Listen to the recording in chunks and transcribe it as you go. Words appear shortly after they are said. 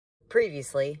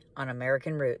Previously on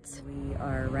American Roots. We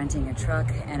are renting a truck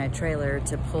and a trailer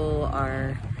to pull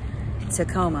our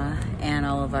Tacoma and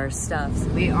all of our stuff.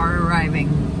 We are arriving.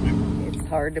 It's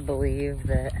hard to believe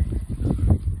that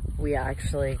we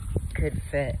actually could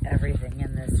fit everything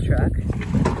in this truck.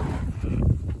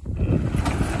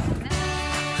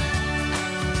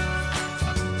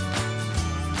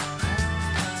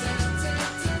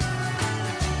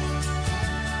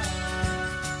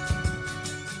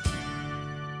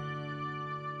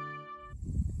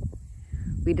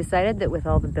 We decided that with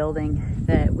all the building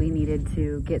that we needed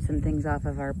to get some things off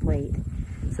of our plate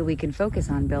so we can focus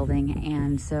on building.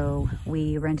 And so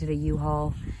we rented a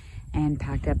U-Haul and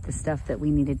packed up the stuff that we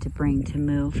needed to bring to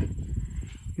move.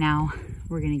 Now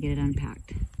we're gonna get it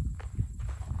unpacked.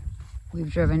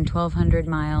 We've driven 1,200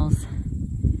 miles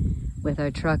with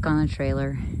our truck on a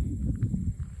trailer,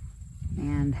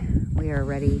 and we are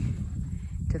ready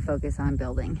to focus on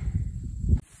building.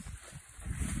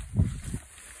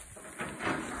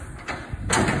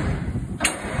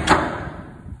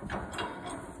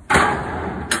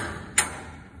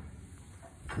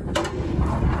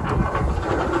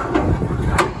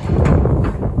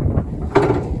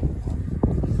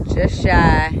 Just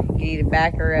shy. You need to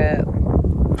back her up.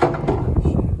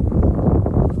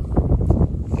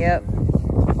 Yep.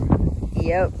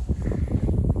 Yep.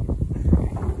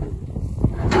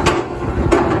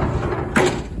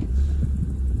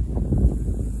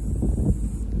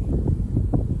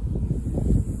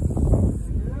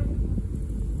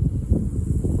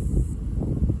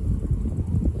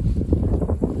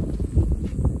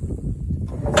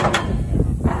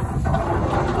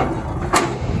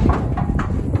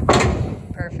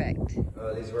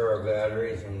 These were our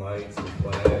batteries and lights and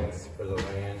flags for the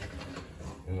land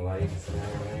and lights and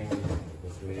everything.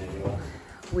 This manual.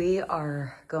 We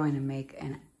are going to make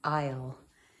an aisle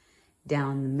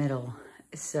down the middle.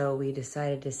 So we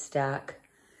decided to stack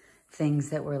things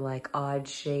that were like odd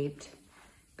shaped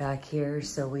back here.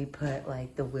 So we put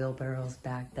like the wheelbarrows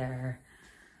back there.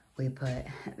 We put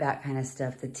that kind of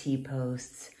stuff, the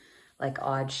T-posts, like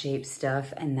odd shaped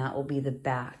stuff, and that will be the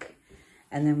back.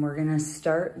 And then we're gonna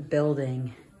start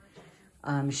building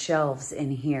shelves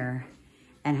in here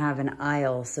and have an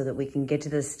aisle so that we can get to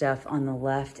this stuff on the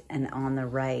left and on the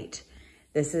right.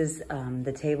 This is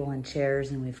the table and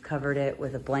chairs, and we've covered it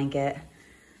with a blanket.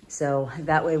 So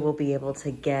that way we'll be able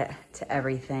to get to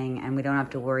everything, and we don't have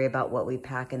to worry about what we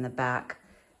pack in the back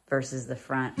versus the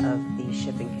front of the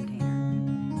shipping container.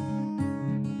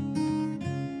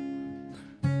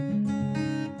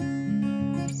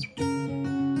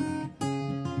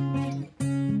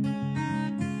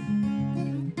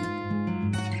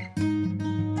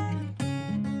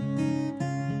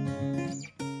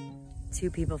 Two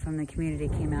people from the community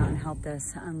came out and helped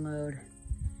us unload,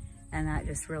 and that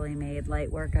just really made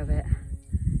light work of it.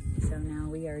 So now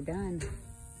we are done.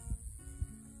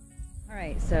 All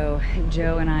right, so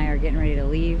Joe and I are getting ready to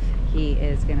leave. He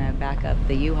is gonna back up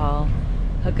the U-Haul,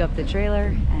 hook up the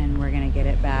trailer, and we're gonna get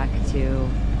it back to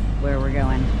where we're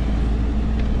going.